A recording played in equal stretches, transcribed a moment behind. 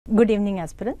Good evening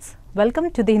aspirants.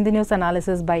 Welcome to the Hindi News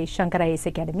Analysis by Shankar IAS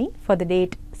Academy for the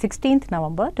date 16th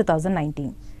November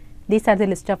 2019. These are the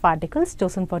list of articles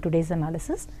chosen for today's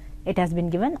analysis. It has been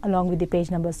given along with the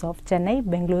page numbers of Chennai,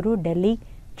 Bengaluru, Delhi,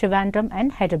 Trivandrum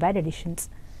and Hyderabad editions.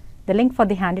 The link for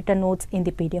the handwritten notes in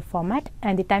the PDF format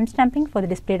and the timestamping for the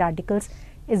displayed articles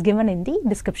is given in the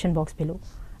description box below.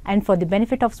 And for the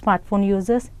benefit of smartphone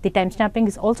users, the timestamping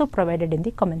is also provided in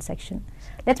the comment section.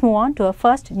 Let's move on to our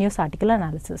first news article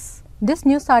analysis. This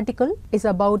news article is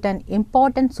about an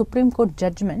important Supreme Court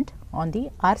judgment on the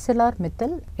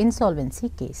ArcelorMittal insolvency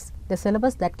case. The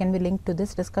syllabus that can be linked to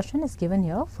this discussion is given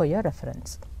here for your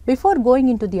reference. Before going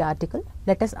into the article,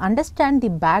 let us understand the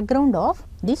background of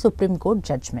the Supreme Court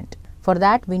judgment. For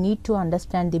that, we need to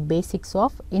understand the basics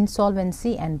of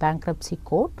Insolvency and Bankruptcy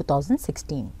Code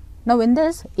 2016. Now, in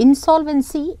this,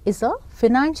 insolvency is a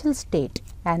financial state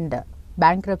and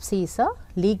bankruptcy is a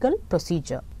legal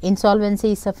procedure.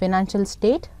 Insolvency is a financial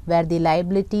state where the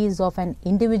liabilities of an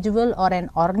individual or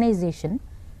an organization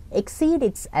exceed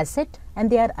its asset and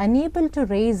they are unable to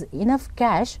raise enough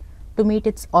cash to meet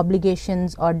its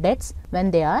obligations or debts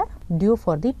when they are due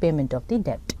for the payment of the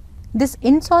debt. This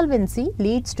insolvency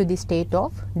leads to the state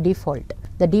of default.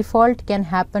 The default can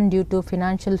happen due to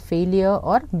financial failure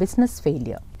or business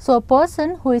failure. So, a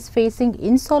person who is facing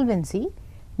insolvency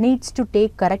needs to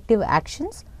take corrective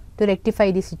actions to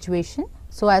rectify the situation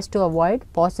so as to avoid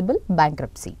possible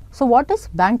bankruptcy. So, what is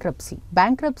bankruptcy?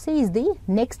 Bankruptcy is the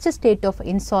next state of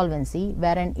insolvency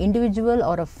where an individual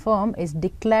or a firm is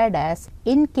declared as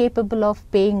incapable of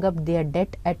paying up their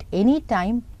debt at any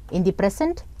time in the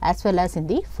present as well as in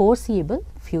the foreseeable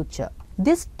future.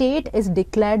 This state is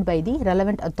declared by the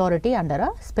relevant authority under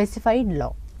a specified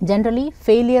law. Generally,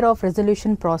 failure of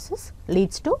resolution process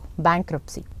leads to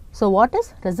bankruptcy. So, what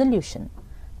is resolution?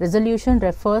 Resolution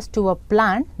refers to a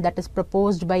plan that is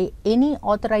proposed by any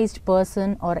authorized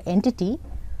person or entity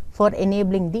for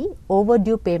enabling the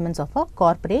overdue payments of a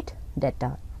corporate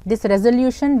debtor. This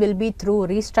resolution will be through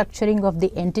restructuring of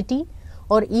the entity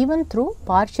or even through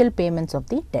partial payments of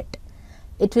the debt.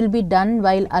 It will be done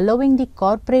while allowing the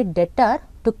corporate debtor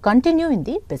to continue in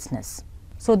the business.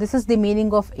 So, this is the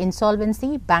meaning of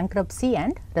insolvency, bankruptcy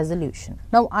and resolution.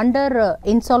 Now, under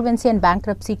Insolvency and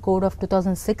Bankruptcy Code of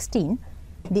 2016,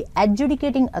 the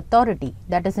adjudicating authority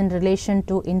that is in relation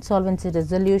to insolvency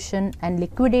resolution and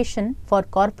liquidation for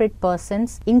corporate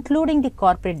persons including the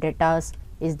corporate debtors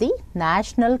is the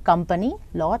National Company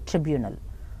Law Tribunal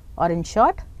or in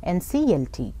short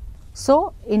NCLT.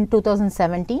 So, in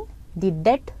 2017, the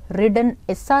debt-ridden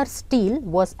Essar Steel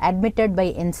was admitted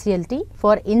by NCLT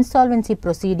for insolvency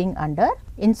proceeding under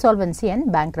Insolvency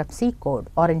and Bankruptcy Code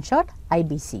or in short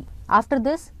IBC. After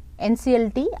this,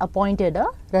 NCLT appointed a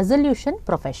resolution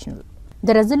professional.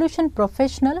 The resolution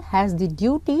professional has the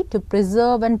duty to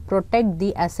preserve and protect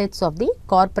the assets of the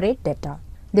corporate debtor.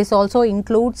 This also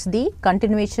includes the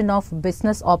continuation of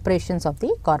business operations of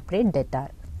the corporate debtor.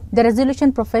 The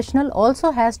resolution professional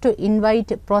also has to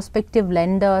invite prospective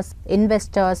lenders,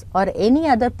 investors or any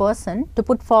other person to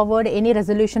put forward any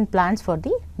resolution plans for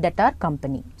the debtor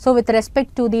company. So, with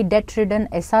respect to the debt-ridden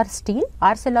Essar Steel,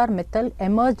 ArcelorMittal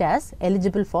emerged as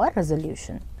eligible for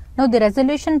resolution. Now, the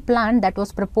resolution plan that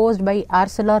was proposed by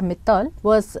ArcelorMittal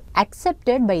was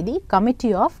accepted by the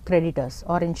Committee of Creditors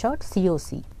or in short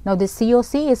COC. Now, the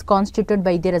COC is constituted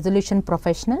by the resolution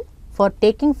professional for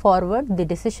taking forward the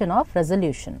decision of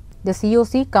resolution. The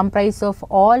COC comprises of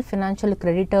all financial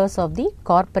creditors of the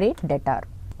corporate debtor.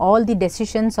 All the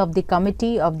decisions of the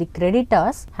committee of the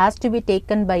creditors has to be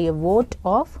taken by a vote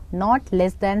of not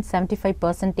less than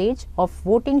 75% of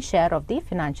voting share of the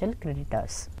financial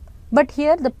creditors. But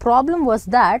here the problem was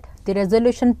that the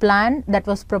resolution plan that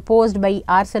was proposed by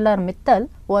ArcelorMittal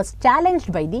was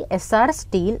challenged by the Essar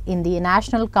Steel in the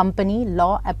National Company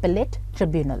Law Appellate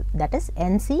Tribunal, that is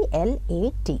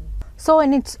NCLAT. So,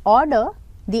 in its order,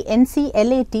 the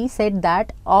NCLAT said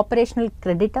that operational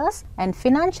creditors and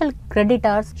financial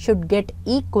creditors should get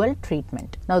equal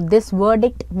treatment. Now, this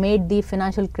verdict made the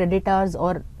financial creditors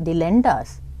or the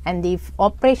lenders and the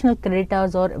operational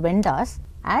creditors or vendors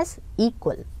as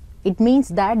equal. It means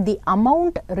that the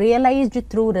amount realized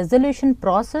through resolution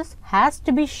process has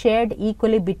to be shared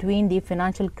equally between the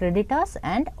financial creditors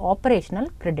and operational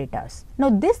creditors.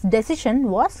 Now, this decision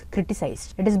was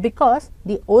criticized. It is because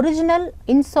the original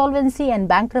Insolvency and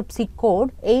Bankruptcy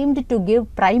Code aimed to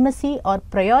give primacy or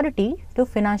priority to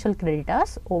financial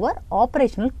creditors over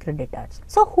operational creditors.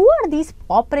 So, who are these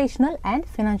operational and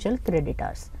financial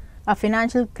creditors? A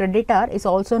financial creditor is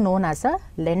also known as a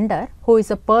lender, who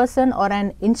is a person or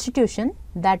an institution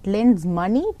that lends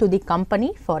money to the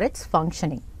company for its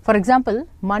functioning. For example,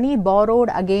 money borrowed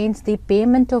against the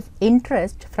payment of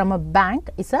interest from a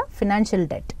bank is a financial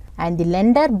debt and the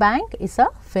lender bank is a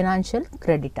financial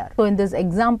creditor. So, in this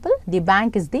example, the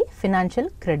bank is the financial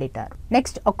creditor.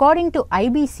 Next, according to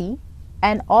IBC,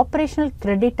 an operational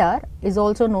creditor is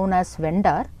also known as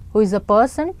vendor, who is a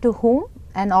person to whom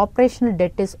an operational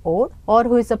debt is owed or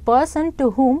who is a person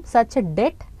to whom such a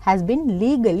debt has been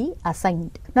legally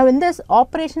assigned. Now, in this,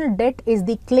 operational debt is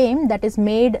the claim that is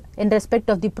made in respect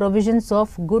of the provisions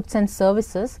of goods and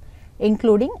services,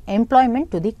 including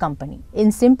employment to the company.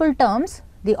 In simple terms,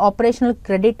 the operational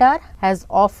creditor has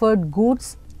offered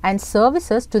goods and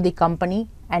services to the company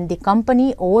and the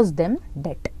company owes them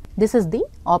debt. This is the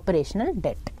operational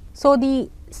debt. So, the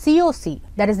COC,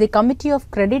 that is the Committee of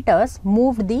Creditors,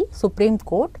 moved the Supreme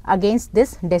Court against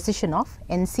this decision of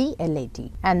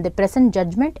NCLAT, and the present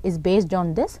judgment is based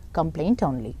on this complaint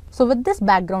only. So, with this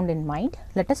background in mind,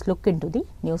 let us look into the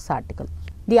news article.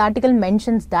 The article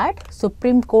mentions that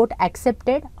Supreme Court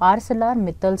accepted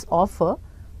ArcelorMittal's offer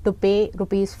to pay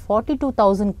Rs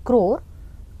 42,000 crore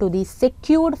to the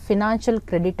secured financial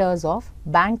creditors of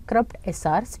bankrupt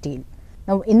Essar Steel.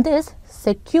 Now, in this,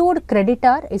 secured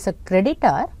creditor is a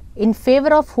creditor in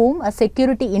favor of whom a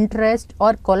security interest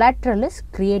or collateral is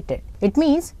created. It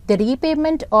means the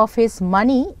repayment of his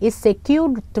money is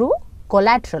secured through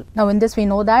collateral. Now, in this, we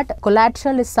know that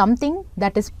collateral is something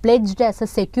that is pledged as a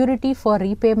security for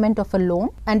repayment of a loan,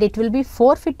 and it will be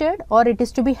forfeited or it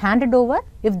is to be handed over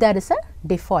if there is a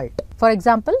default. For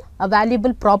example, a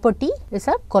valuable property is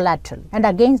a collateral, and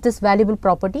against this valuable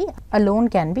property, a loan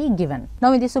can be given.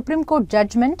 Now, in the Supreme Court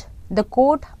judgment, the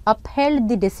court upheld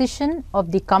the decision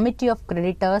of the Committee of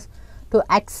Creditors to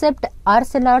accept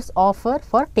Arcelor's offer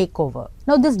for takeover.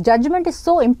 Now, this judgment is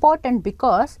so important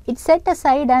because it set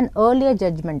aside an earlier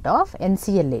judgment of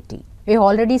NCLAT. We have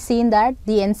already seen that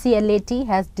the NCLAT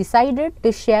has decided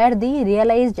to share the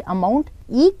realized amount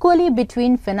equally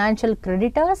between financial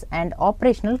creditors and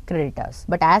operational creditors.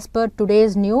 But as per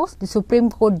today's news, the Supreme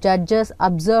Court judges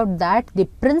observed that the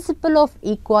principle of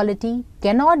equality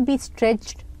cannot be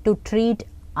stretched to treat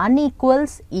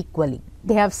unequals equally.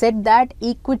 They have said that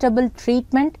equitable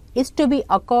treatment is to be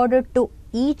accorded to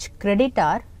each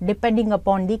creditor depending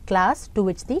upon the class to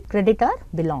which the creditor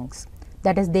belongs.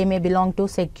 That is, they may belong to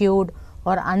secured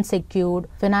or unsecured,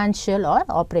 financial or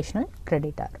operational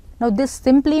creditor. Now, this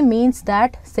simply means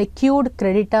that secured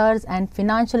creditors and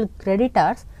financial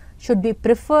creditors should be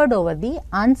preferred over the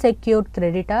unsecured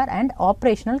creditor and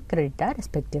operational creditor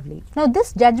respectively. Now,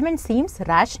 this judgment seems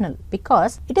rational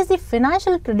because it is the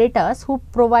financial creditors who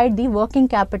provide the working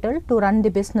capital to run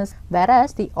the business,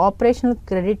 whereas the operational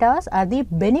creditors are the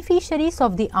beneficiaries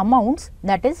of the amounts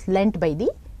that is lent by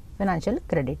the financial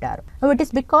creditor. Now, it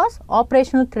is because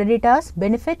operational creditors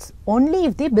benefits only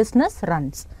if the business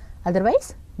runs,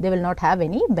 otherwise they will not have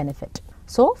any benefit.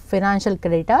 So, financial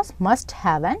creditors must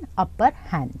have an upper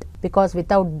hand because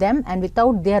without them and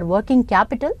without their working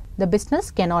capital, the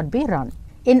business cannot be run.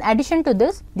 In addition to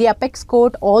this, the apex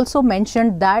court also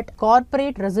mentioned that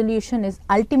corporate resolution is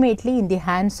ultimately in the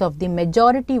hands of the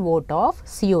majority vote of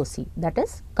COC, that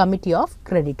is Committee of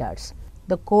Creditors.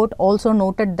 The court also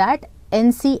noted that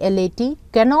NCLAT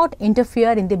cannot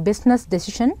interfere in the business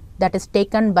decision that is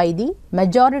taken by the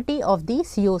majority of the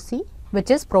COC,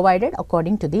 which is provided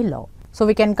according to the law. So,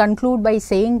 we can conclude by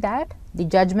saying that the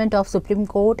judgment of Supreme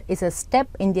Court is a step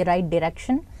in the right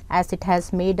direction as it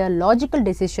has made a logical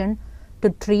decision to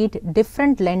treat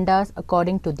different lenders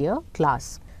according to their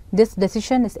class. This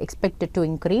decision is expected to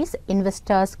increase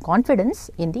investors' confidence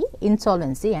in the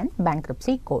Insolvency and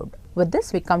Bankruptcy Code. With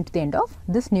this, we come to the end of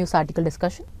this news article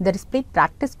discussion. The split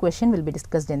practice question will be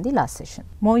discussed in the last session.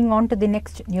 Moving on to the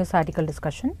next news article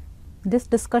discussion. This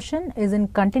discussion is in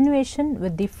continuation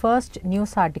with the first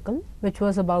news article, which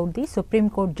was about the Supreme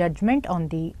Court judgment on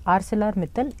the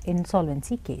ArcelorMittal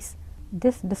insolvency case.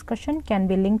 This discussion can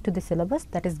be linked to the syllabus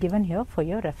that is given here for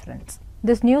your reference.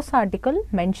 This news article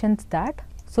mentions that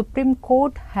Supreme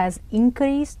Court has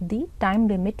increased the time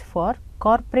limit for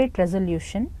corporate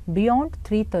resolution beyond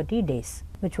 330 days,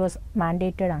 which was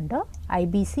mandated under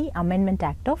IBC Amendment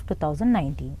Act of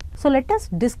 2019. So, let us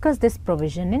discuss this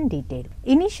provision in detail.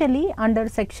 Initially, under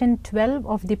Section 12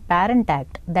 of the Parent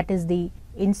Act, that is the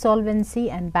Insolvency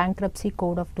and Bankruptcy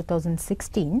Code of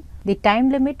 2016, the time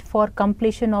limit for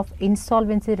completion of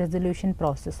insolvency resolution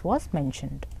process was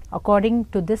mentioned. According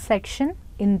to this section,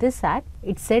 in this act,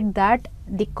 it said that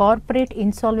the corporate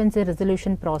insolvency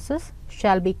resolution process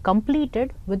shall be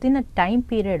completed within a time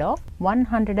period of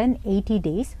 180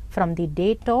 days from the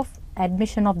date of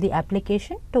admission of the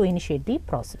application to initiate the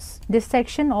process. This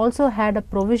section also had a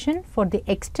provision for the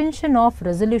extension of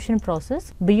resolution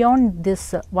process beyond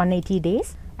this 180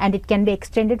 days, and it can be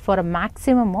extended for a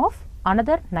maximum of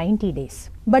another 90 days.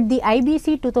 But the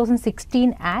IBC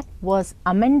 2016 Act was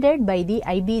amended by the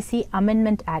IBC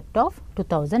Amendment Act of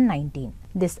 2019.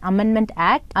 This Amendment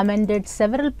Act amended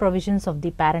several provisions of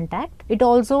the Parent Act. It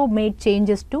also made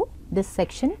changes to this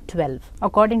section 12.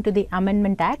 According to the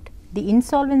Amendment Act, the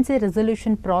insolvency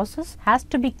resolution process has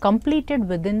to be completed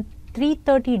within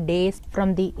 330 days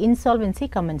from the insolvency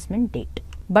commencement date.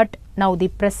 But now the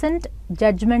present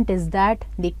judgment is that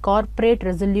the corporate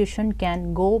resolution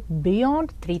can go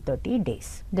beyond 330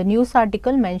 days. The news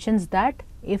article mentions that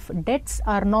if debts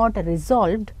are not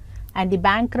resolved and the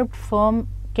bankrupt firm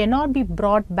cannot be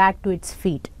brought back to its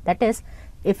feet, that is,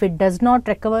 if it does not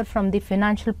recover from the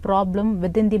financial problem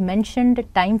within the mentioned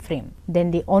time frame,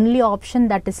 then the only option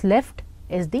that is left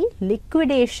is the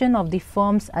liquidation of the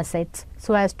firm's assets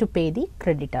so as to pay the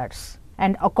creditors.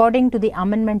 And according to the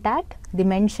Amendment Act, the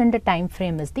mentioned time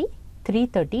frame is the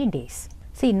 330 days.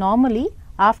 See, normally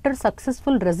after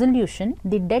successful resolution,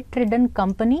 the debt-ridden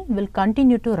company will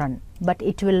continue to run, but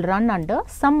it will run under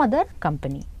some other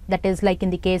company. That is like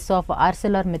in the case of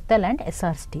ArcelorMittal and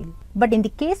Essar Steel. But in the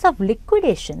case of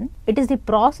liquidation, it is the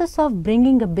process of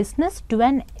bringing a business to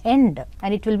an end,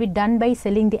 and it will be done by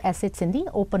selling the assets in the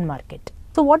open market.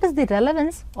 So what is the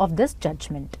relevance of this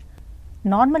judgment?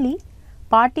 Normally,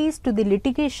 parties to the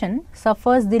litigation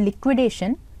suffers the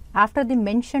liquidation after the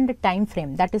mentioned time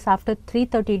frame, that is after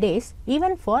 330 days,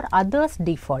 even for others'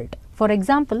 default. For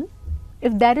example,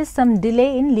 if there is some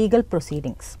delay in legal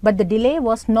proceedings, but the delay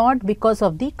was not because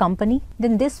of the company,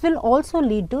 then this will also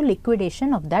lead to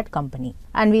liquidation of that company.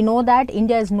 And we know that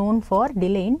India is known for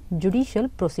delay in judicial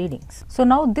proceedings. So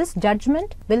now this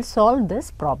judgment will solve this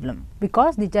problem,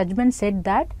 because the judgment said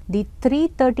that the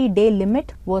 330-day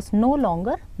limit was no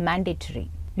longer mandatory,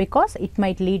 because it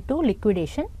might lead to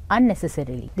liquidation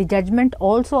unnecessarily. The judgment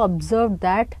also observed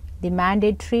that the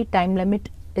mandatory time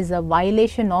limit is a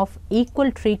violation of equal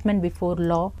treatment before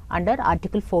law under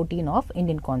Article 14 of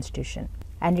Indian Constitution,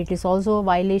 and it is also a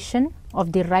violation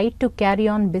of the right to carry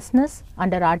on business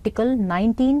under Article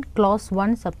 19 Clause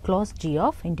 1 Subclause G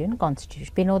of Indian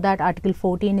Constitution. We know that Article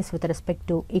 14 is with respect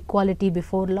to equality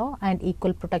before law and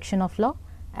equal protection of law,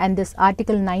 and this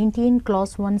Article 19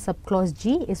 Clause 1 Subclause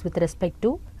G is with respect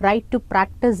to right to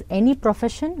practice any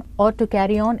profession or to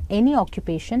carry on any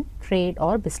occupation, trade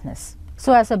or business.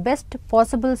 So as a best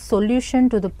possible solution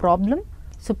to the problem,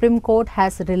 Supreme Court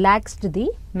has relaxed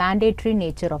the mandatory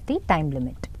nature of the time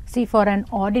limit. See, for an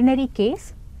ordinary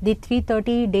case, the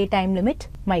 330-day time limit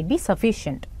might be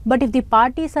sufficient. But if the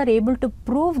parties are able to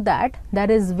prove that there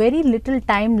is very little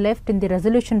time left in the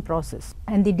resolution process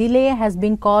and the delay has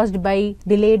been caused by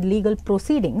delayed legal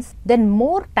proceedings, then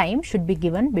more time should be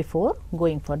given before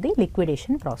going for the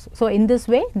liquidation process. So in this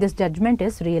way, this judgment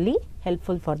is really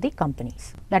helpful for the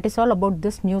companies. That is all about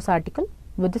this news article.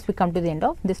 With this, we come to the end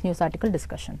of this news article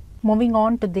discussion. Moving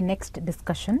on to the next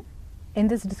discussion. In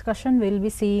this discussion, we will be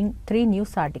seeing 3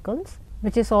 news articles,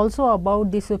 which is also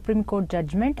about the Supreme Court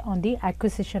judgment on the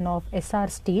acquisition of Essar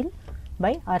Steel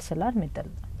by ArcelorMittal.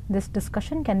 This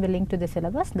discussion can be linked to the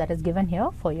syllabus that is given here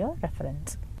for your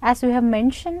reference. As we have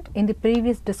mentioned in the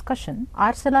previous discussion,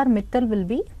 ArcelorMittal will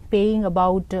be paying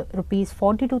about rupees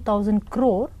 42,000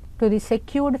 crore to the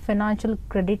secured financial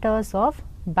creditors of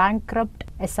bankrupt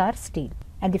Essar Steel.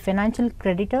 And the financial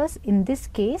creditors in this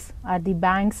case are the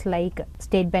banks like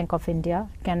State Bank of India,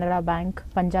 Canara Bank,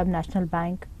 Punjab National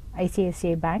Bank,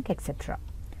 ICICI Bank, etc.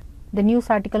 The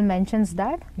news article mentions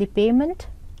that the payment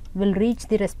will reach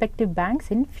the respective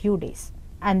banks in few days,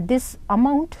 and this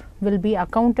amount will be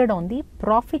accounted on the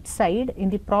profit side in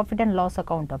the profit and loss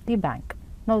account of the bank.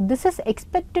 Now this is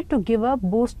expected to give a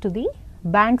boost to the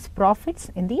bank's profits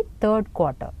in the 3rd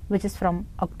quarter, which is from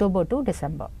October to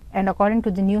December. And according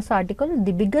to the news article,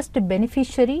 the biggest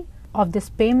beneficiary of this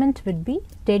payment would be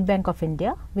State Bank of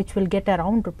India, which will get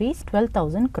around rupees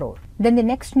 12,000 crore. Then the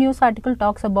next news article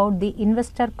talks about the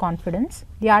investor confidence.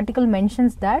 The article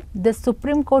mentions that the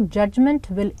Supreme Court judgment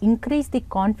will increase the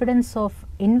confidence of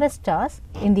investors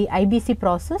in the IBC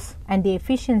process and the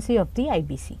efficiency of the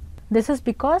IBC. This is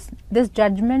because this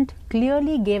judgment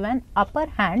clearly gave an upper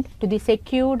hand to the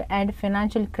secured and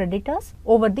financial creditors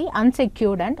over the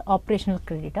unsecured and operational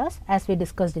creditors, as we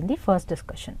discussed in the first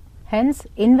discussion. Hence,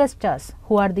 investors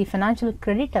who are the financial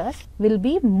creditors will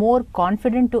be more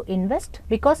confident to invest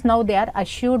because now they are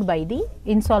assured by the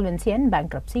Insolvency and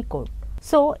Bankruptcy Code.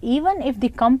 So, even if the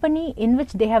company in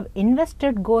which they have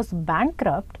invested goes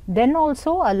bankrupt, then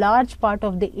also a large part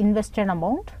of the invested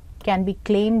amount can be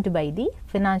claimed by the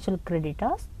financial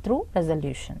creditors through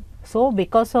resolution. So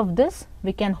because of this,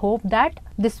 we can hope that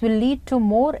this will lead to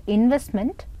more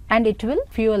investment and it will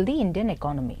fuel the Indian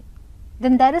economy.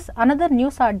 Then there is another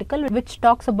news article which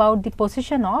talks about the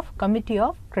position of Committee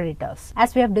of Creditors.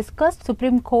 As we have discussed,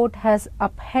 Supreme Court has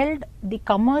upheld the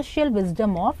commercial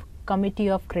wisdom of Committee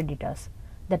of Creditors,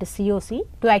 that is COC,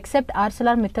 to accept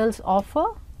ArcelorMittal's offer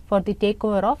for the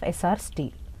takeover of Essar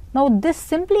Steel. Now this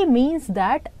simply means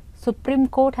that Supreme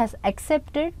Court has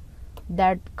accepted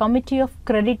that Committee of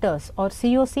Creditors or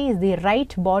COC is the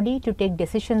right body to take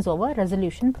decisions over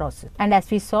resolution process. And as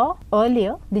we saw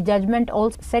earlier, the judgment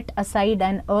also set aside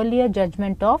an earlier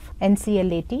judgment of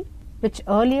NCLAT, which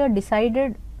earlier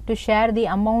decided to share the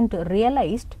amount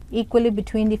realized equally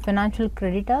between the financial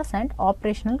creditors and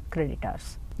operational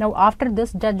creditors. Now after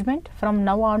this judgment, from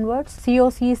now onwards,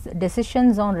 COC's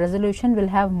decisions on resolution will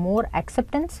have more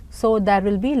acceptance, so there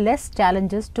will be less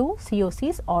challenges to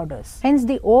COC's orders. Hence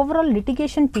the overall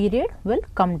litigation period will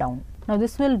come down. Now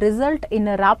this will result in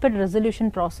a rapid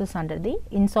resolution process under the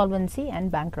Insolvency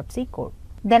and Bankruptcy Code.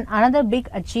 Then another big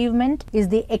achievement is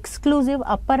the exclusive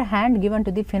upper hand given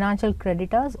to the financial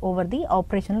creditors over the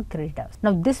operational creditors.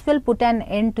 Now this will put an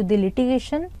end to the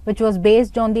litigation which was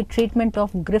based on the treatment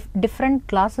of different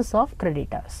classes of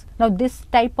creditors. Now this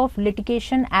type of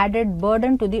litigation added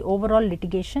burden to the overall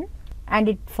litigation and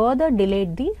it further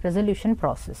delayed the resolution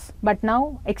process. But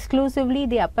now exclusively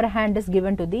the upper hand is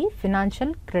given to the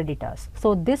financial creditors.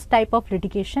 So this type of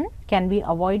litigation can be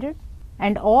avoided.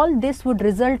 And all this would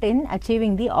result in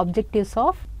achieving the objectives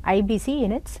of IBC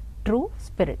in its true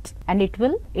spirit, and it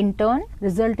will in turn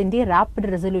result in the rapid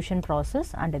resolution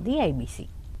process under the IBC.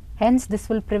 Hence, this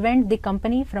will prevent the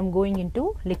company from going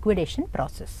into liquidation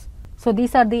process. So,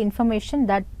 these are the information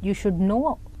that you should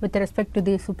know with respect to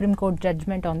the Supreme Court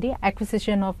judgment on the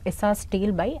acquisition of Essar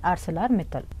Steel by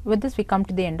ArcelorMittal. With this, we come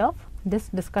to the end of this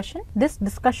discussion. This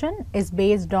discussion is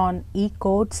based on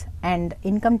E-Courts and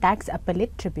Income Tax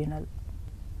Appellate Tribunal.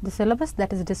 The syllabus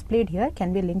that is displayed here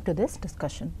can be linked to this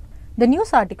discussion. The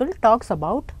news article talks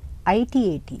about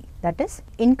ITAT, that is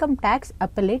Income Tax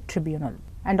Appellate Tribunal,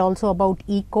 and also about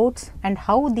E-Courts and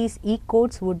how these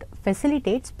E-Courts would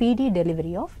facilitate speedy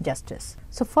delivery of justice.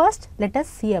 So first let us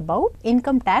see about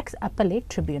Income Tax Appellate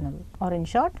Tribunal, or in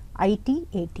short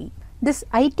ITAT. This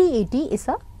ITAT is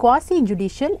a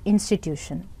quasi-judicial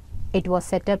institution. It was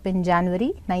set up in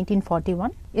January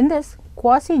 1941. In this,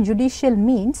 quasi-judicial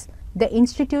means the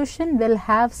institution will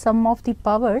have some of the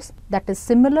powers that is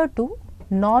similar to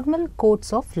normal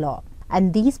courts of law,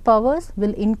 and these powers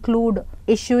will include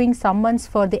issuing summons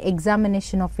for the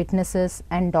examination of witnesses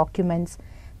and documents,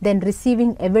 then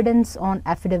receiving evidence on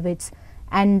affidavits,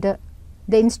 and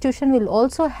the institution will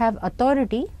also have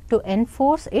authority to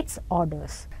enforce its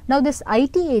orders. Now this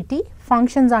ITAT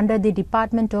functions under the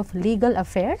Department of Legal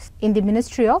Affairs in the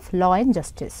Ministry of Law and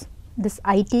Justice. This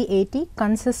ITAT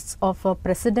consists of a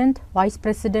president, vice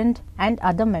president and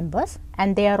other members,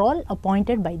 and they are all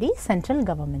appointed by the central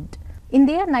government. In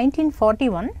the year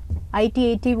 1941,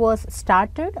 ITAT was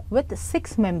started with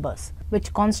 6 members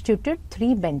which constituted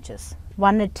 3 benches,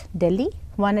 one at Delhi,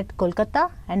 one at Kolkata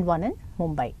and one in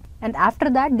Mumbai. And after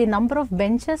that, the number of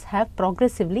benches have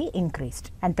progressively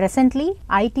increased, and presently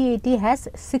ITAT has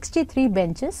 63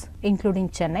 benches including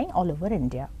Chennai all over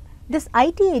India. This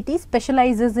ITAT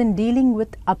specializes in dealing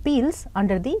with appeals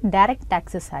under the Direct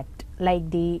Taxes Act, like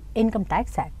the Income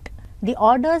Tax Act. The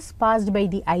orders passed by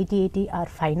the ITAT are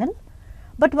final,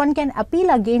 but one can appeal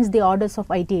against the orders of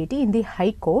ITAT in the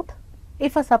High Court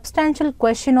if a substantial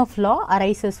question of law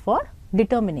arises for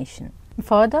determination.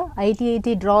 Further,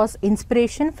 ITAT draws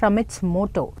inspiration from its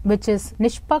motto, which is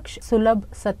Nishpaksh Sulabh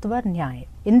Satvar Nyay.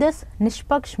 In this,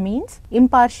 Nishpaksh means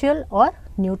impartial or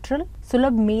neutral,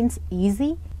 Sulabh means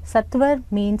easy, Satvar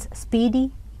means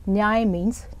speedy, Nyay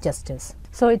means justice.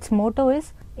 So its motto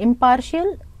is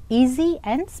impartial, easy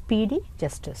and speedy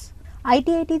justice.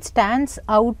 ITAT stands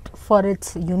out for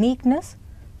its uniqueness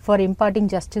for imparting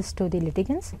justice to the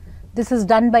litigants. This is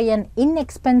done by an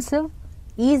inexpensive,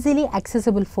 easily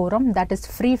accessible forum that is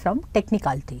free from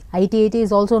technicality. ITAT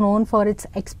is also known for its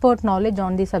expert knowledge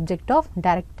on the subject of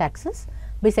direct taxes,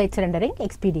 besides rendering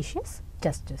expeditious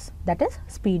justice, that is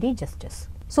speedy justice.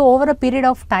 So over a period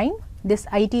of time, this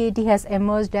ITAT has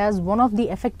emerged as one of the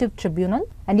effective tribunal,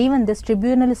 and even this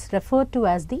tribunal is referred to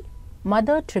as the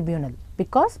mother tribunal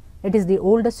because it is the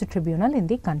oldest tribunal in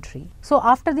the country. So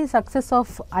after the success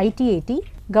of ITAT,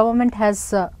 government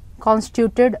has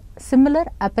constituted similar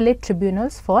appellate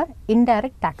tribunals for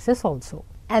indirect taxes also.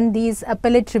 And these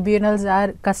appellate tribunals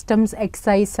are Customs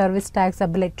Excise Service Tax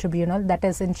Appellate Tribunal, that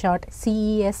is in short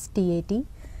CESTAT,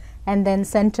 and then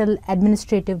Central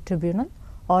Administrative Tribunal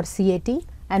or CAT,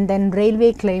 and then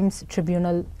Railway Claims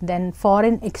Tribunal, then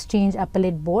Foreign Exchange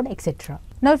Appellate Board, etc.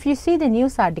 Now, if you see the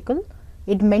news article,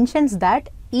 it mentions that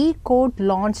e-court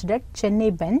launched at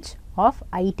Chennai Bench of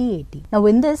ITAT. Now,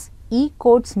 in this,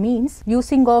 e-courts means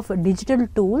using of digital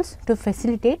tools to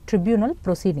facilitate tribunal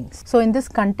proceedings. So, in this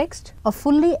context, a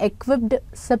fully equipped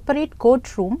separate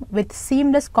courtroom with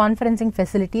seamless conferencing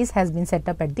facilities has been set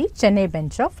up at the Chennai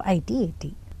Bench of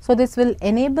ITAT. So, this will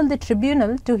enable the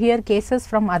tribunal to hear cases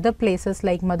from other places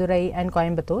like Madurai and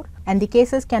Coimbatore, and the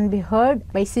cases can be heard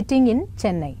by sitting in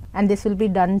Chennai, and this will be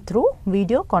done through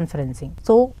video conferencing.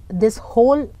 So, this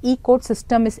whole e-court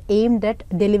system is aimed at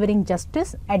delivering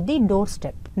justice at the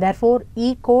doorstep. Therefore,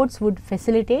 e-courts would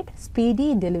facilitate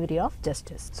speedy delivery of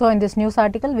justice. So, in this news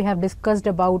article, we have discussed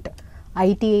about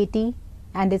ITAT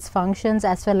and its functions,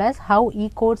 as well as how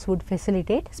e-courts would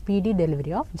facilitate speedy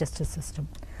delivery of justice system.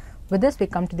 With this, we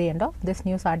come to the end of this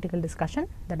news article discussion.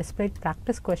 The display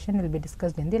practice question will be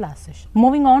discussed in the last session.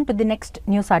 Moving on to the next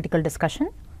news article discussion.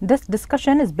 This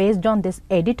discussion is based on this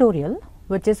editorial,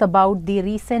 which is about the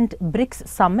recent BRICS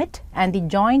summit and the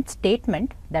joint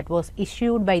statement that was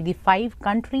issued by the 5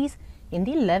 countries in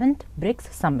the 11th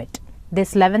BRICS summit.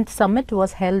 This 11th summit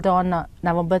was held on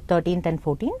November 13th and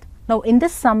 14th. Now, in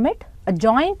this summit, a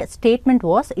joint statement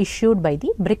was issued by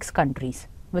the BRICS countries,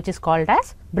 which is called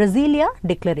as Brasilia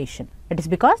Declaration. It is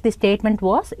because the statement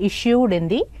was issued in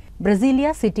the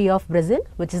Brasilia city of Brazil,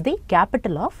 which is the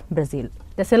capital of Brazil.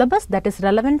 The syllabus that is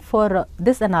relevant for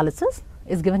this analysis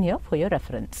is given here for your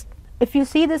reference. If you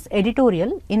see this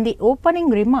editorial, in the opening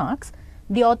remarks,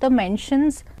 the author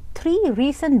mentions 3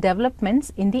 recent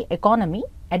developments in the economy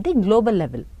at the global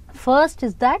level. First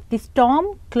is that the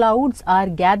storm clouds are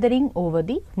gathering over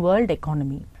the world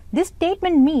economy. This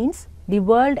statement means the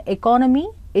world economy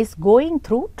is going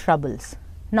through troubles.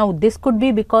 Now, this could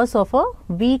be because of a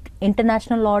weak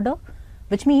international order,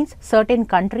 which means certain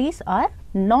countries are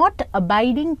not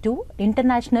abiding to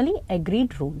internationally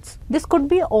agreed rules. This could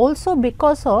be also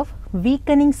because of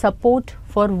weakening support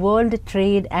for world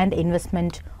trade and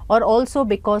investment, or also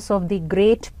because of the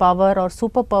great power or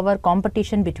superpower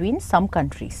competition between some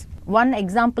countries. One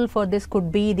example for this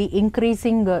could be the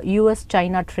increasing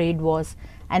US-China trade wars,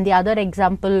 and the other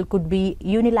example could be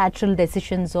unilateral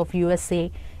decisions of USA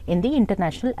in the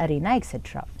international arena,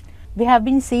 etc. We have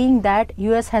been seeing that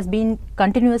US has been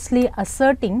continuously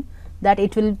asserting that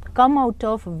it will come out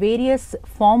of various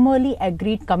formally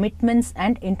agreed commitments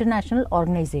and international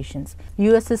organizations.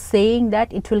 US is saying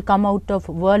that it will come out of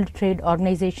World Trade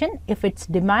Organization if its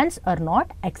demands are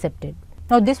not accepted.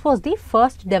 Now, this was the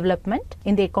first development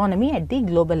in the economy at the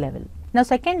global level. Now,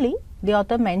 secondly, the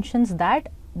author mentions that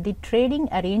the trading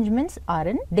arrangements are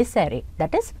in disarray.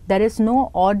 That is, there is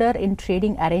no order in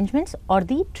trading arrangements, or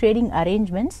the trading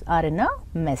arrangements are in a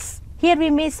mess. Here we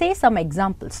may say some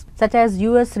examples, such as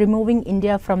US removing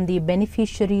India from the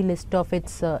beneficiary list of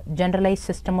its Generalized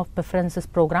System of Preferences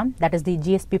program, that is the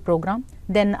GSP program.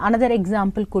 Then another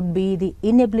example could be the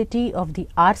inability of the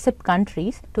RCEP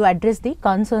countries to address the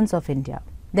concerns of India.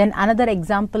 Then another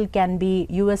example can be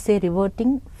USA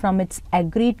reverting from its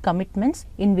agreed commitments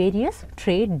in various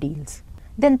trade deals.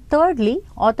 Then thirdly,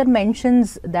 author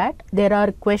mentions that there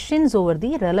are questions over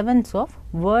the relevance of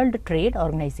World Trade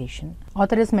Organization.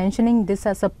 Author is mentioning this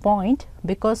as a point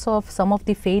because of some of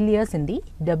the failures in the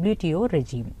WTO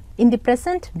regime. In the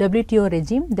present WTO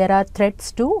regime, there are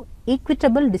threats to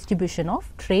equitable distribution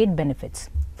of trade benefits.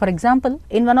 For example,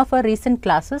 in one of our recent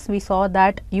classes, we saw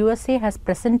that USA has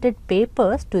presented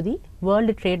papers to the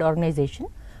World Trade Organization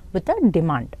with a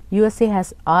demand. USA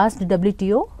has asked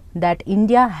WTO that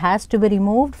India has to be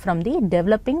removed from the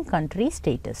developing country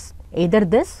status. Either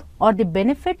this or the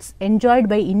benefits enjoyed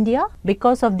by India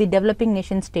because of the developing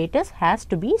nation status has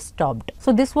to be stopped.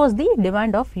 So, this was the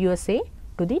demand of USA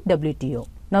to the WTO.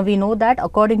 Now, we know that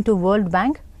according to World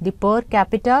Bank, the per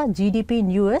capita GDP in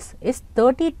US is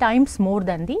 30 times more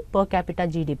than the per capita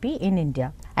GDP in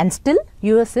India, and still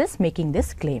US is making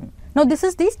this claim. Now, this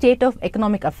is the state of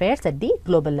economic affairs at the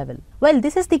global level. While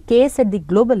this is the case at the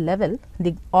global level,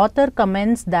 the author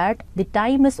comments that the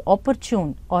time is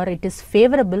opportune, or it is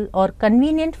favorable or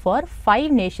convenient for 5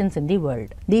 nations in the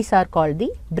world. These are called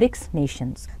the BRICS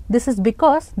nations. This is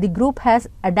because the group has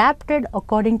adapted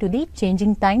according to the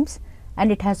changing times, and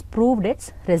it has proved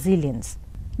its resilience.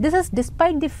 This is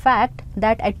despite the fact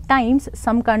that at times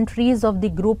some countries of the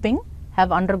grouping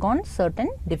have undergone certain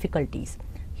difficulties.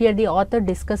 Here the author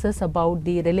discusses about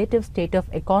the relative state of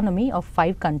economy of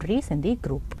 5 countries in the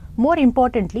group. More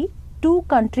importantly, 2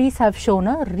 countries have shown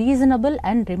a reasonable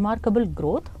and remarkable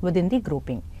growth within the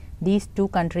grouping. These 2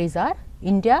 countries are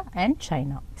India and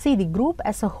China. See, the group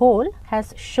as a whole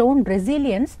has shown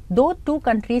resilience, though two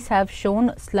countries have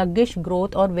shown sluggish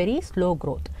growth or very slow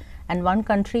growth, and one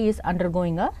country is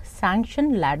undergoing a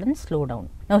sanction-laden slowdown.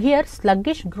 Now here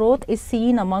sluggish growth is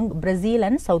seen among Brazil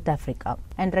and South Africa,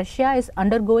 and Russia is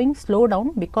undergoing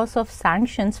slowdown because of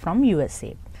sanctions from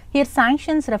USA. Here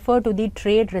sanctions refer to the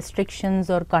trade restrictions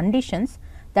or conditions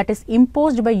that is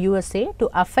imposed by USA to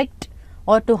affect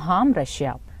or to harm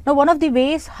Russia. Now one of the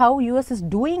ways how US is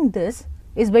doing this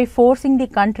is by forcing the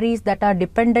countries that are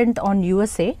dependent on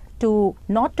USA to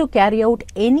not to carry out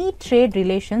any trade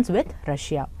relations with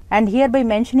Russia. And here by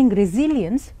mentioning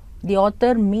resilience, the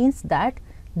author means that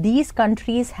these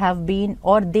countries have been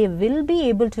or they will be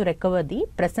able to recover the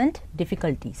present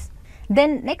difficulties.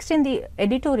 Then next in the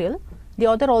editorial, the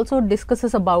author also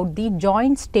discusses about the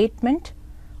joint statement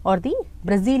or the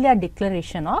Brasilia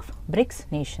declaration of BRICS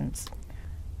nations.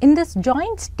 In this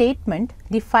joint statement,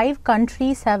 the 5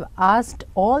 countries have asked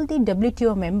all the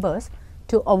WTO members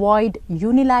to avoid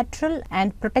unilateral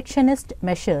and protectionist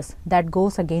measures that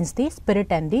goes against the spirit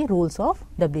and the rules of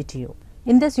WTO.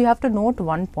 In this you have to note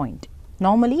one point.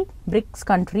 Normally BRICS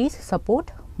countries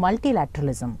support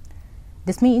multilateralism.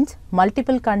 This means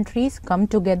multiple countries come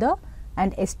together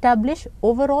and establish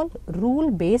overall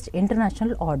rule-based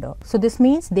international order. So this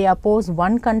means they oppose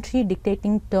one country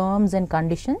dictating terms and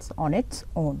conditions on its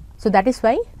own. So that is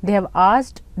why they have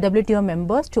asked WTO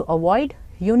members to avoid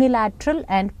unilateral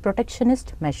and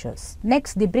protectionist measures.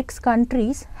 Next, the BRICS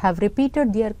countries have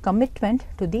repeated their commitment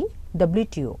to the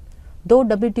WTO. Though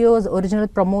WTO's original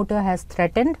promoter has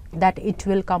threatened that it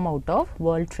will come out of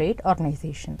World Trade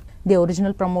Organization. The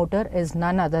original promoter is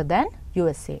none other than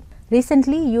USA.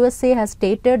 Recently, USA has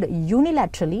stated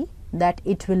unilaterally that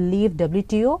it will leave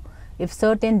WTO if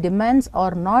certain demands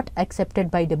are not accepted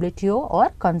by WTO or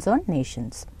concerned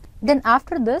nations. Then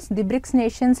after this, the BRICS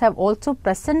nations have also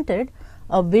presented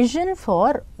a vision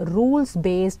for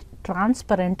rules-based,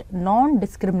 transparent,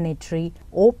 non-discriminatory,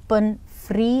 open,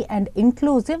 free and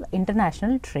inclusive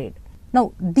international trade.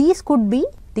 Now, these could be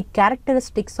the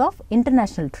characteristics of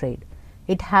international trade.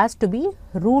 It has to be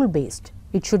rule-based.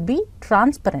 It should be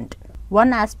transparent.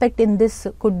 One aspect in this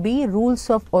could be rules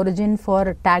of origin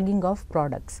for tagging of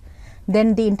products.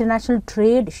 Then the international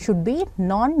trade should be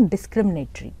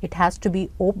non-discriminatory. It has to be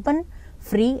open,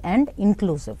 free and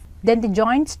inclusive. Then the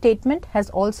joint statement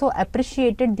has also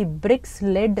appreciated the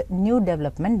BRICS-led New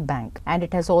Development Bank, and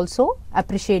it has also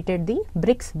appreciated the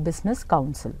BRICS Business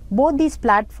Council. Both these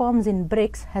platforms in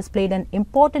BRICS has played an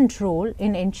important role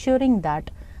in ensuring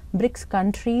that BRICS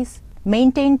countries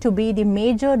maintain to be the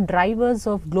major drivers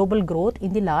of global growth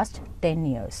in the last 10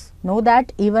 years. Know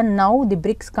that even now the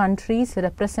BRICS countries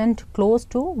represent close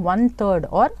to 1/3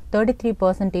 or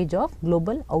 33% of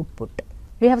global output.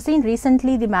 We have seen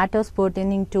recently the matters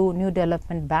pertaining to New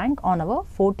Development Bank on our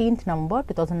 14th November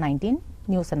 2019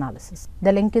 news analysis.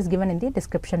 The link is given in the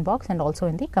description box and also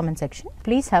in the comment section.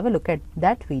 Please have a look at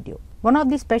that video. One of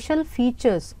the special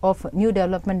features of New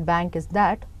Development Bank is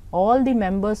that all the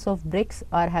members of BRICS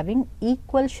are having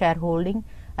equal shareholding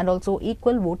and also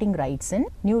equal voting rights in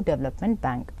New Development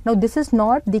Bank. Now, this is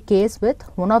not the case with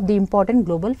one of the important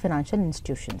global financial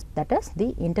institutions, that is the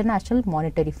International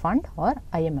Monetary Fund or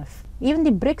IMF. Even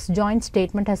the BRICS joint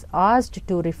statement has asked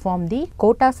to reform the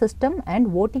quota system and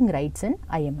voting rights in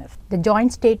IMF. The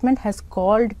joint statement has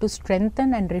called to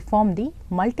strengthen and reform the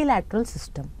multilateral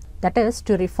system, that is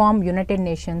to reform United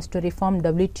Nations, to reform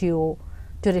WTO,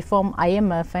 to reform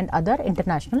IMF and other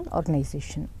international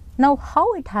organizations. Now,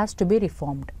 how it has to be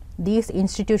reformed? These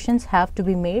institutions have to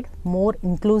be made more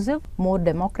inclusive, more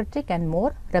democratic and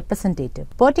more representative.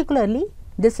 Particularly,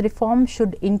 this reform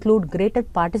should include greater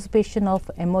participation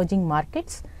of emerging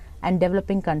markets and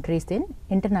developing countries in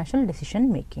international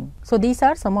decision making. So, these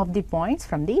are some of the points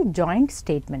from the joint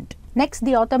statement. Next,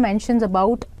 the author mentions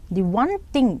about the one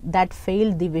thing that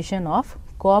failed the vision of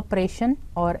cooperation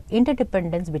or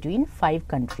interdependence between 5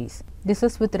 countries. This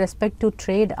is with respect to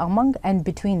trade among and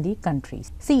between the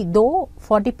countries. See, though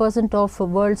 40% of the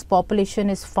world's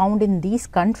population is found in these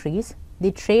countries,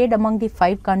 the trade among the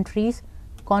 5 countries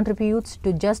contributes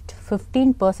to just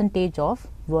 15% of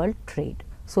world trade.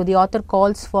 So, the author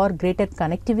calls for greater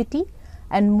connectivity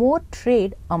and more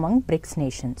trade among BRICS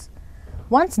nations.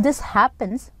 Once this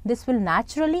happens, this will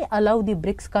naturally allow the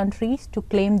BRICS countries to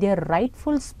claim their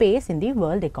rightful space in the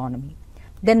world economy.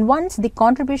 Then once the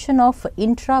contribution of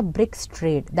intra-BRICS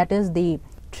trade, that is the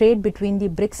trade between the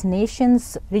BRICS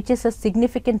nations, reaches a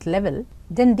significant level,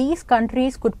 then these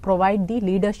countries could provide the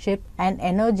leadership and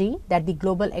energy that the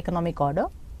global economic order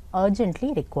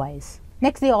urgently requires.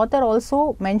 Next, the author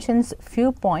also mentions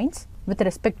few points with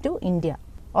respect to India.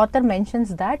 author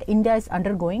mentions that India is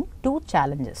undergoing two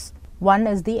challenges. One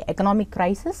is the economic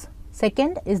crisis.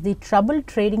 Second is the troubled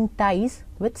trading ties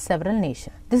with several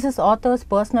nations. This is author's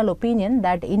personal opinion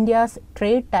that India's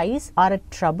trade ties are at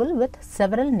trouble with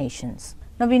several nations.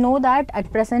 Now we know that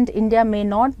at present India may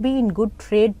not be in good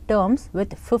trade terms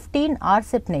with 15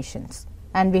 RCEP nations,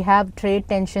 and we have trade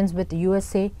tensions with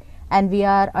USA, and we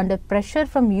are under pressure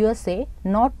from USA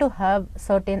not to have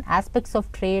certain aspects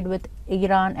of trade with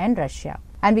Iran and Russia.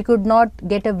 And we could not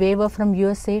get a waiver from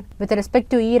USA. With respect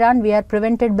to Iran, we are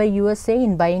prevented by USA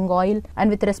in buying oil,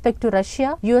 and with respect to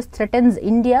Russia, US threatens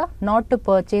India not to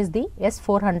purchase the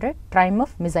S-400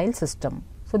 Triumph missile system.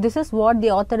 So this is what the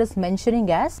author is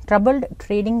mentioning as troubled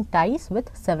trading ties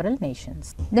with several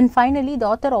nations. Then finally, the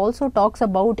author also talks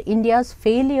about India's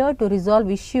failure to resolve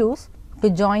issues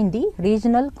to join the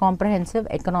Regional Comprehensive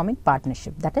Economic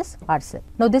Partnership, that is RCEP.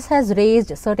 Now this has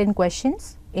raised certain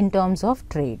questions in terms of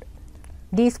trade.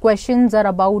 These questions are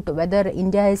about whether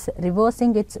India is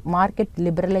reversing its market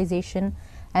liberalization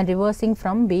and reversing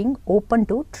from being open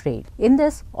to trade. In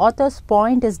this, author's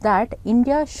point is that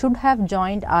India should have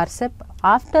joined RCEP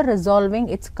after resolving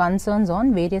its concerns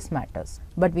on various matters.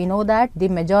 But we know that the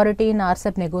majority in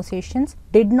RCEP negotiations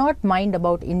did not mind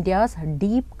about India's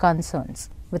deep concerns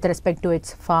with respect to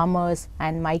its farmers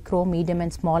and micro, medium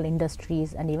and small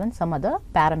industries and even some other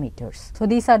parameters. So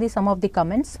these are some of the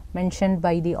comments mentioned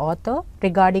by the author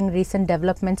regarding recent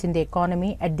developments in the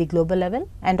economy at the global level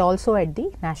and also at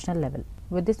the national level.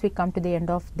 With this, we come to the end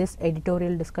of this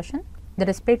editorial discussion. The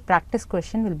displayed practice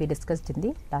question will be discussed in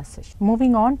the last session.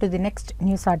 Moving on to the next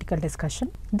news article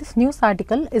discussion. This news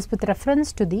article is with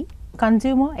reference to the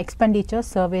Consumer Expenditure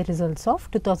Survey results of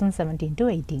 2017 to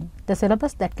 18. The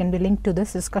syllabus that can be linked to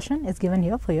this discussion is given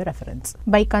here for your reference.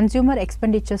 By Consumer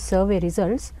Expenditure Survey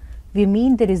results, we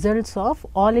mean the results of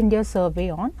All India Survey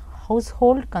on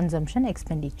Household Consumption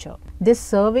Expenditure. This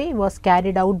survey was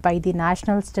carried out by the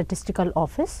National Statistical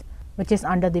Office, which is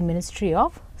under the Ministry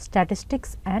of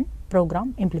Statistics and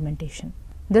Program Implementation.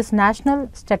 This National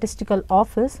Statistical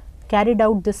Office carried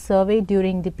out this survey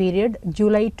during the period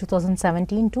July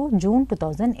 2017 to June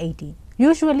 2018.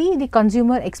 Usually, the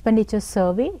Consumer Expenditure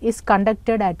Survey is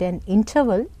conducted at an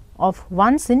interval of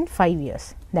once in 5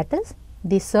 years. That is,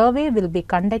 the survey will be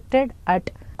conducted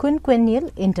at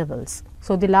quinquennial intervals.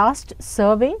 So, the last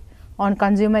survey on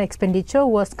consumer expenditure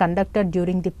was conducted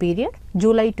during the period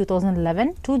July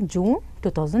 2011 to June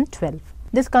 2012.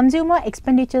 This Consumer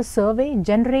Expenditure Survey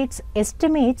generates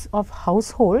estimates of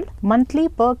household monthly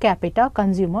per capita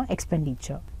consumer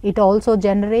expenditure. It also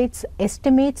generates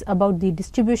estimates about the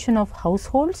distribution of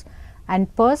households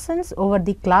and persons over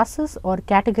the classes or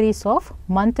categories of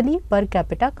monthly per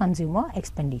capita consumer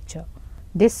expenditure.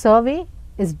 This survey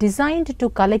is designed to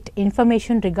collect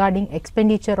information regarding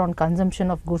expenditure on consumption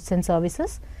of goods and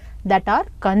services that are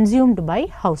consumed by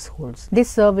households. This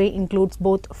survey includes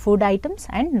both food items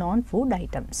and non-food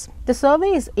items. The survey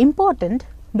is important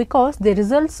because the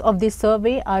results of this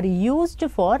survey are used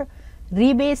for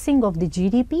rebasing of the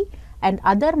GDP and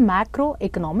other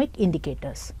macroeconomic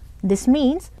indicators. This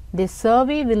means this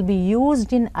survey will be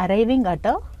used in arriving at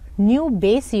a new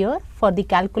base year for the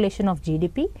calculation of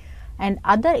GDP and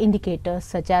other indicators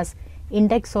such as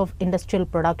Index of Industrial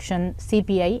Production,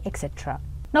 CPI, etc.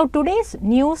 Now, today's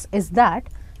news is that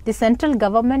the central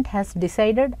government has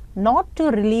decided not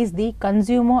to release the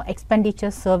Consumer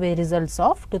Expenditure Survey results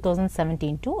of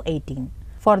 2017 to 18.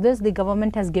 For this, the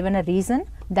government has given a reason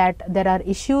that there are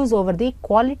issues over the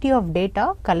quality of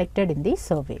data collected in the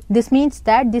survey. This means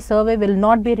that the survey will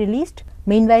not be released.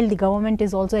 Meanwhile, the government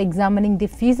is also examining the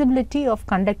feasibility of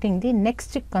conducting the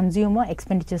next Consumer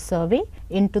Expenditure Survey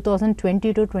in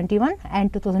 2020 to 21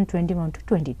 and 2021 to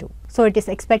 22. So, it is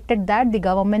expected that the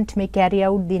government may carry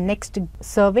out the next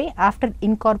survey after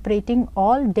incorporating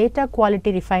all data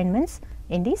quality refinements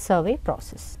in the survey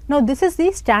process. Now, this is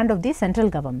the stand of the central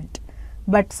government.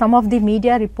 But some of the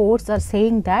media reports are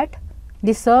saying that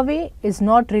the survey is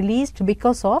not released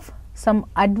because of some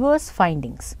adverse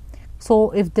findings.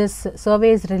 So, if this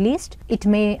survey is released, it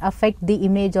may affect the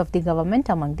image of the government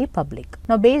among the public.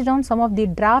 Now, based on some of the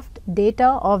draft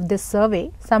data of this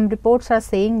survey, some reports are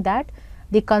saying that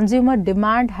the consumer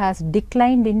demand has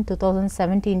declined in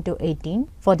 2017 to 18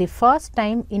 for the first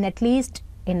time in at least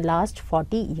in last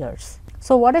 40 years.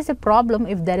 So, what is the problem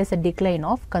if there is a decline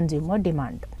of consumer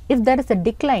demand? If there is a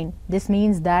decline, this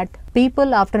means that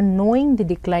people, after knowing the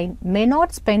decline, may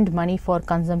not spend money for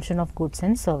consumption of goods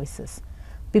and services.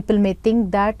 People may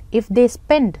think that if they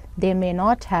spend, they may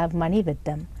not have money with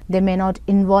them. They may not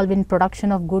involve in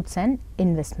production of goods and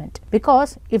investment,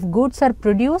 because if goods are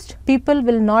produced, people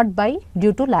will not buy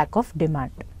due to lack of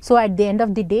demand. So, at the end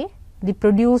of the day, the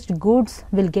produced goods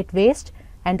will get waste,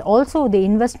 and also the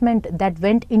investment that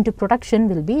went into production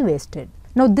will be wasted.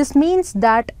 Now, this means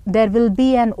that there will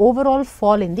be an overall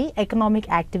fall in the economic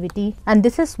activity, and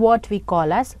this is what we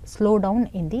call as slowdown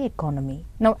in the economy.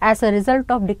 Now, as a result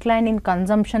of decline in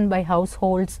consumption by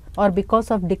households or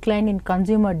because of decline in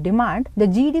consumer demand, the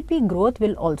GDP growth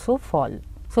will also fall.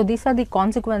 So, these are the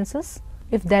consequences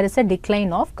if there is a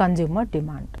decline of consumer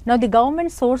demand. Now, the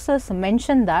government sources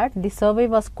mention that the survey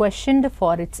was questioned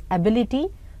for its ability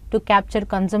to capture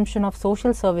consumption of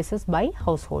social services by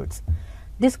households.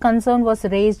 This concern was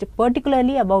raised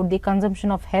particularly about the consumption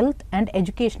of health and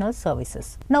educational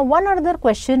services. Now, one other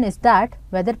question is that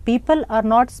whether people are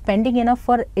not spending enough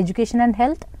for education and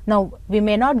health. Now, we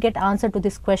may not get answer to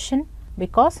this question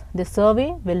because the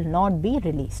survey will not be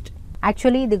released.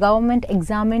 Actually, the government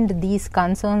examined these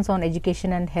concerns on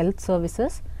education and health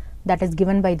services that is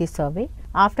given by the survey.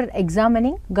 After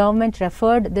examining, government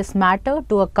referred this matter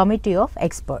to a committee of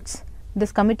experts.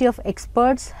 This committee of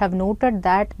experts have noted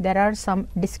that there are some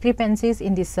discrepancies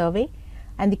in the survey,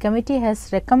 and the committee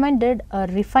has recommended a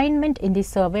refinement in the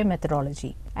survey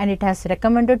methodology, and it has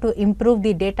recommended to improve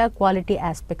the data quality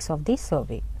aspects of the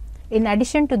survey. In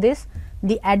addition to this,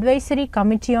 the Advisory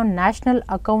Committee on National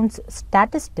Accounts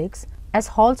Statistics has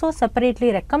also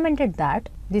separately recommended that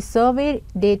the survey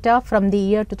data from the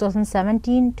year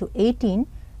 2017 to 18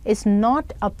 is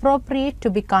not appropriate to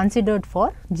be considered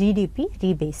for GDP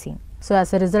rebasing. So,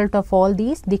 as a result of all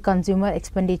these, the consumer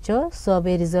expenditure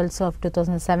survey results of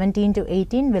 2017 to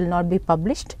 18 will not be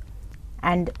published,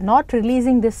 and not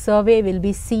releasing this survey will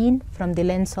be seen from the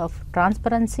lens of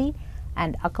transparency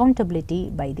and accountability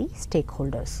by the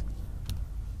stakeholders.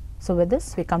 So, with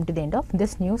this we come to the end of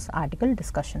this news article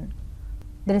discussion.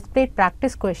 The displayed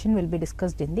practice question will be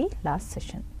discussed in the last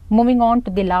session. Moving on to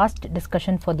the last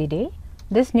discussion for the day.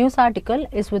 This news article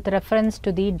is with reference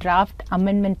to the draft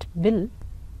amendment bill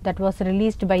that was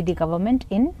released by the government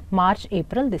in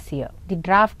March-April this year. The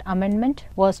draft amendment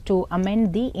was to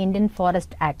amend the Indian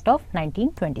Forest Act of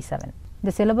 1927.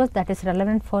 The syllabus that is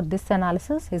relevant for this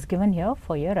analysis is given here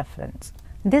for your reference.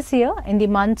 This year, in the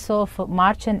months of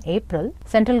March and April,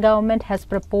 central government has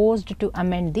proposed to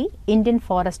amend the Indian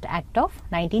Forest Act of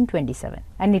 1927,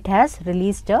 and it has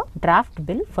released a draft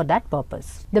bill for that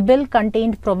purpose. The bill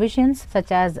contained provisions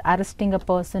such as arresting a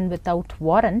person without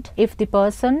warrant if the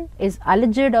person is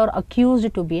alleged or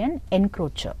accused to be an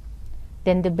encroacher.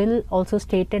 Then the bill also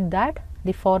stated that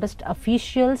the forest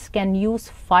officials can use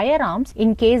firearms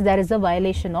in case there is a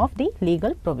violation of the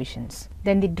legal provisions.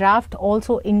 Then the draft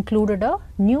also included a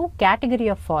new category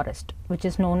of forest, which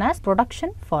is known as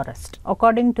production forest.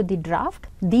 According to the draft,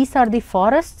 these are the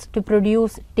forests to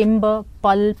produce timber,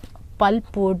 pulp,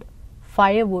 pulpwood,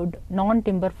 firewood,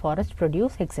 non-timber forest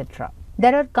produce, etc.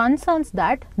 There are concerns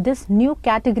that this new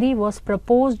category was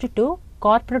proposed to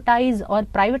corporatize or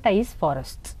privatize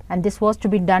forests, and this was to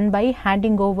be done by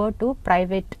handing over to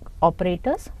private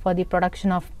operators for the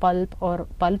production of pulp or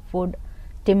pulpwood,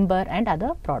 timber and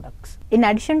other products. In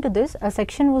addition to this, a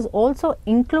section was also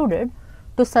included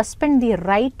to suspend the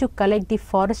right to collect the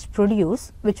forest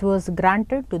produce which was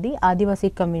granted to the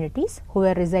Adivasi communities who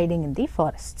were residing in the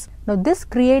forests. Now, this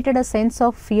created a sense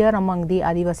of fear among the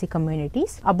Adivasi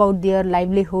communities about their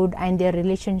livelihood and their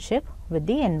relationship with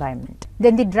the environment.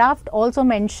 Then the draft also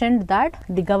mentioned that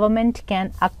the government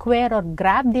can acquire or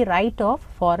grab the right of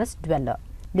forest dweller.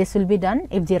 This will be done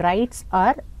if the rights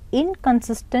are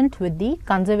inconsistent with the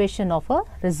conservation of a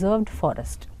reserved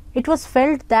forest. It was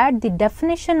felt that the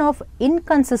definition of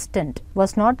inconsistent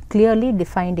was not clearly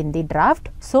defined in the draft,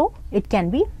 so it can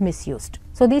be misused.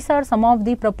 So, these are some of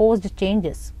the proposed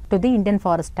changes to the Indian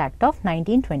Forest Act of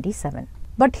 1927.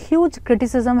 But huge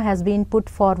criticism has been put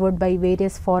forward by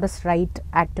various forest right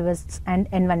activists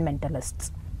and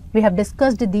environmentalists. We have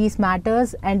discussed these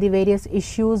matters and the various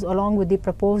issues along with the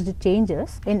proposed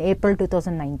changes in April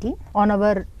 2019 on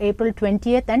our April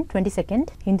 20th and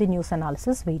 22nd Hindi News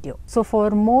Analysis video. So, for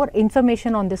more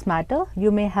information on this matter,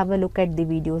 you may have a look at the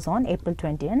videos on April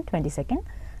 20 and 22nd.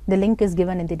 The link is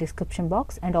given in the description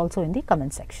box and also in the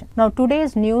comment section. Now,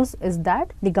 today's news is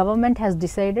that the government has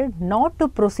decided not to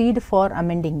proceed for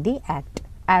amending the Act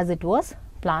as it was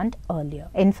planned earlier.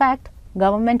 In fact,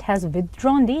 government has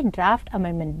withdrawn the draft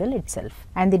amendment bill itself,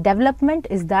 and the development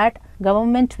is that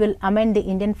government will amend the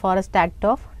Indian Forest Act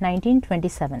of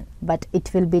 1927, but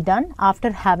it will be done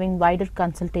after having wider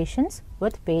consultations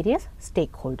with various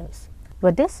stakeholders.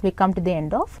 With this, we come to the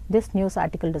end of this news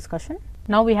article discussion.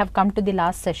 Now we have come to the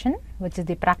last session, which is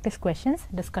the practice questions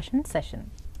discussion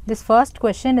session. This first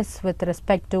question is with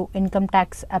respect to Income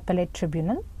Tax Appellate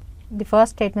Tribunal. The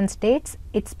first statement states,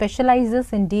 it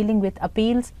specializes in dealing with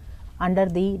appeals under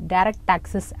the Direct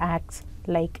Taxes Acts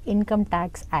like Income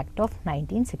Tax Act of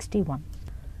 1961.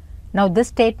 Now this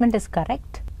statement is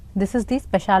correct. This is the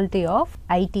specialty of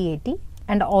ITAT,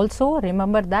 and also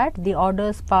remember that the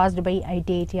orders passed by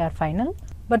ITAT are final,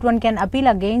 but one can appeal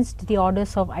against the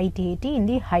orders of ITAT in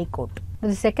the High Court.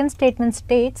 The second statement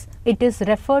states it is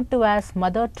referred to as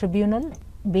Mother Tribunal,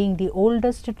 being the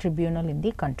oldest tribunal in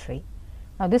the country.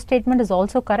 Now this statement is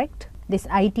also correct. This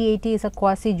ITAT is a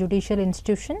quasi-judicial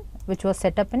institution which was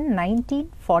set up in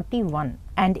 1941,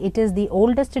 and it is the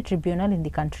oldest tribunal in the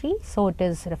country, so it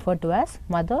is referred to as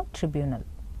Mother Tribunal.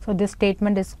 So this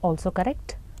statement is also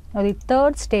correct. Now the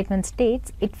third statement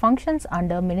states it functions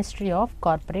under Ministry of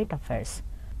Corporate Affairs.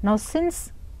 Now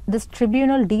since this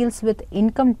tribunal deals with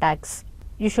income tax,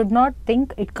 you should not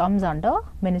think it comes under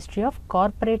Ministry of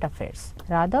Corporate Affairs.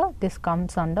 Rather, this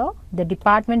comes under the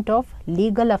Department of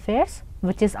Legal Affairs,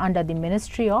 which is under the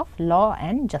Ministry of Law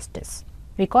and Justice,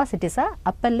 because it is a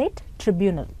appellate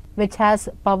tribunal which has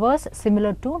powers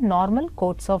similar to normal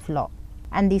courts of law.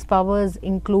 And these powers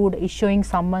include issuing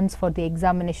summons for the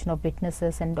examination of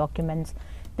witnesses and documents,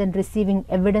 then receiving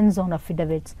evidence on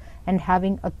affidavits, and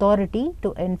having authority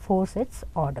to enforce its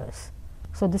orders.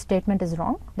 So this statement is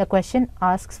wrong. The question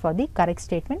asks for the correct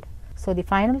statement. So the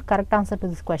final correct answer to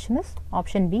this question is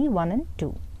option B, 1 and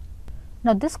 2.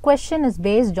 Now this question is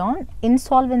based on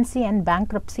Insolvency and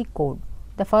Bankruptcy Code.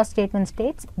 The first statement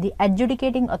states the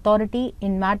adjudicating authority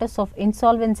in matters of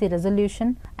insolvency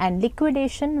resolution and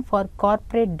liquidation for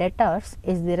corporate debtors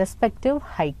is the respective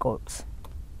high courts.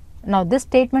 Now this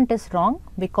statement is wrong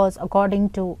because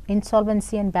according to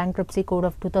Insolvency and Bankruptcy Code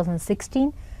of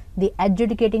 2016, the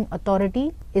adjudicating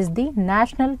authority is the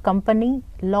National Company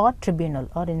Law Tribunal,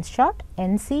 or in short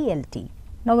NCLT.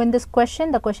 Now in this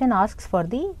question, the question asks for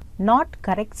the not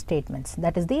correct statements,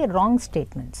 that is the wrong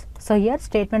statements. So here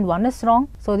statement 1 is wrong,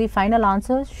 so the final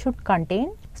answer should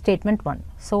contain statement 1.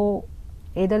 So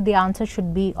either the answer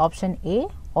should be option A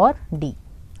or D.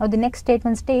 Now the next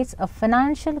statement states a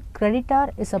financial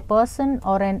creditor is a person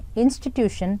or an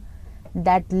institution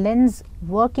that lends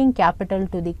working capital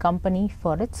to the company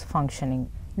for its functioning.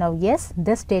 Now yes,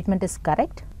 this statement is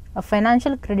correct. A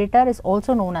financial creditor is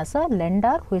also known as a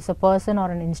lender, who is a person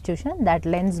or an institution that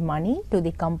lends money to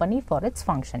the company for its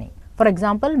functioning. For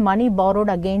example, money borrowed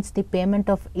against the payment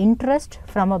of interest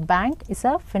from a bank is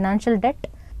a financial debt,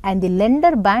 and the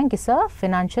lender bank is a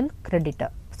financial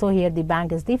creditor. So here the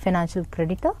bank is the financial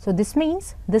creditor. So this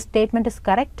means this statement is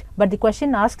correct, but the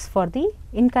question asks for the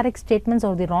incorrect statements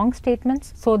or the wrong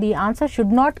statements. So the answer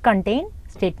should not contain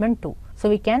statement 2. So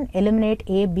we can eliminate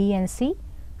A, B and C.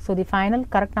 So the final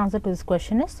correct answer to this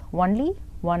question is only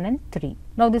 1 and 3.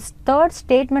 Now this third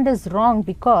statement is wrong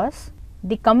because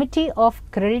the committee of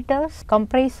creditors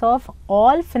comprise of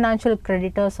all financial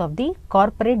creditors of the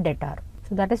corporate debtor.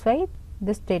 So that is why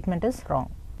this statement is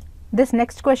wrong. This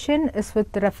next question is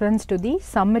with reference to the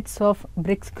summits of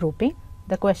BRICS grouping.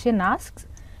 The question asks,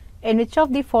 in which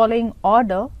of the following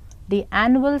order the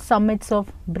annual summits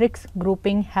of BRICS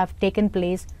grouping have taken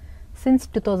place since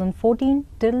 2014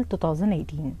 till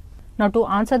 2018. Now to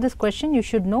answer this question, you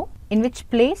should know in which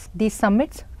place these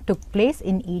summits took place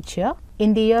in each year.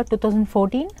 In the year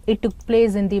 2014, it took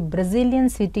place in the Brazilian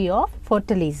city of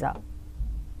Fortaleza.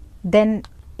 Then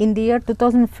in the year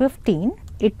 2015,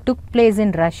 it took place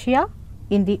in Russia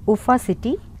in the Ufa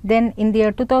city. Then in the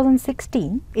year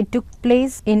 2016, it took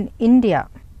place in India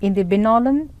in the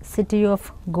Binolam city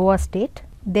of Goa state.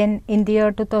 Then in the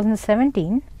year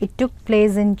 2017, it took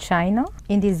place in China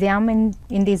in the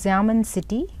Xiamen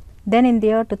city. Then in the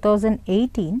year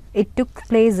 2018, it took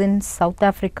place in South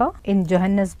Africa in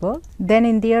Johannesburg. Then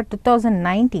in the year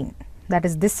 2019, that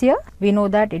is this year, we know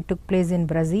that it took place in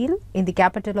Brazil, in the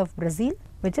capital of Brazil,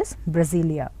 which is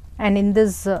Brasilia. And in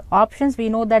these options, we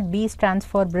know that B stands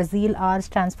for Brazil, R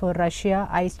stands for Russia,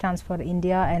 I stands for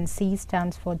India, and C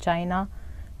stands for China,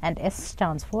 and S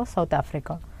stands for South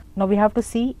Africa. Now we have to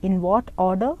see in what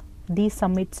order these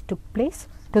summits took place.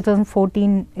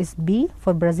 2014 is B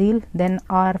for Brazil, then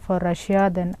R for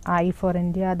Russia, then I for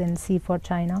India, then C for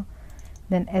China,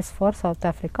 then S for South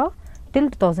Africa till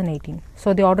 2018.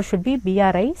 So the order should be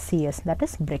BRICS, that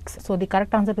is BRICS. So the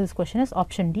correct answer to this question is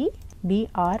option D,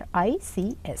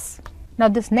 BRICS. Now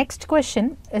this next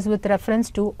question is with reference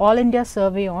to All India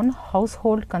Survey on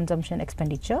Household Consumption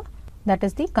Expenditure, that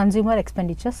is the Consumer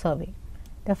Expenditure Survey.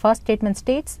 The first statement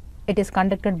states it is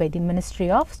conducted by the Ministry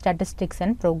of Statistics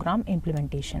and Program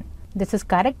Implementation. This is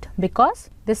correct because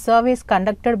this survey is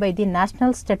conducted by the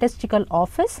National Statistical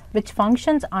Office, which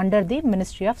functions under the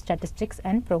Ministry of Statistics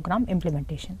and Program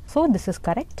Implementation. So this is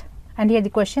correct. and here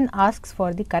the question asks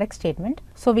for the correct statement.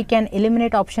 So we can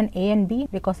eliminate option A and B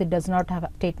because it does not have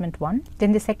statement 1.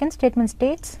 Then the second statement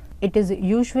states it is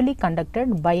usually conducted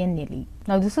biennially.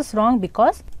 Now this is wrong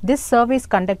because this survey is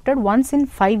conducted once in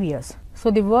 5 years.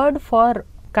 So the word for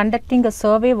conducting a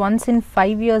survey once in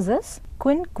 5 years is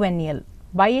quinquennial.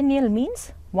 Biennial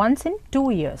means once in 2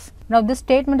 years. Now this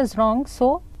statement is wrong,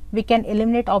 so we can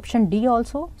eliminate option D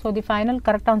also. So the final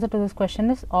correct answer to this question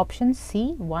is option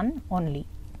C, 1 only.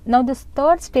 Now this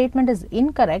third statement is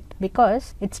incorrect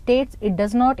because it states it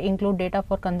does not include data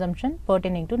for consumption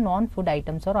pertaining to non-food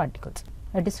items or articles.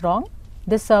 It is wrong.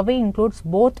 This survey includes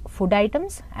both food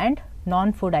items and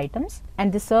non-food items,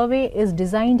 and the survey is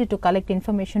designed to collect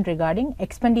information regarding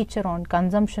expenditure on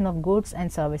consumption of goods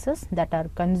and services that are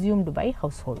consumed by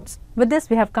households. With this,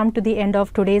 we have come to the end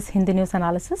of today's Hindi news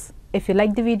analysis. If you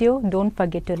like the video, don't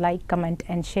forget to like, comment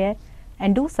and share,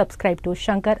 and do subscribe to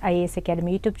Shankar IAS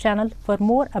Academy YouTube channel for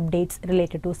more updates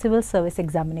related to civil service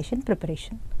examination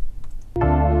preparation.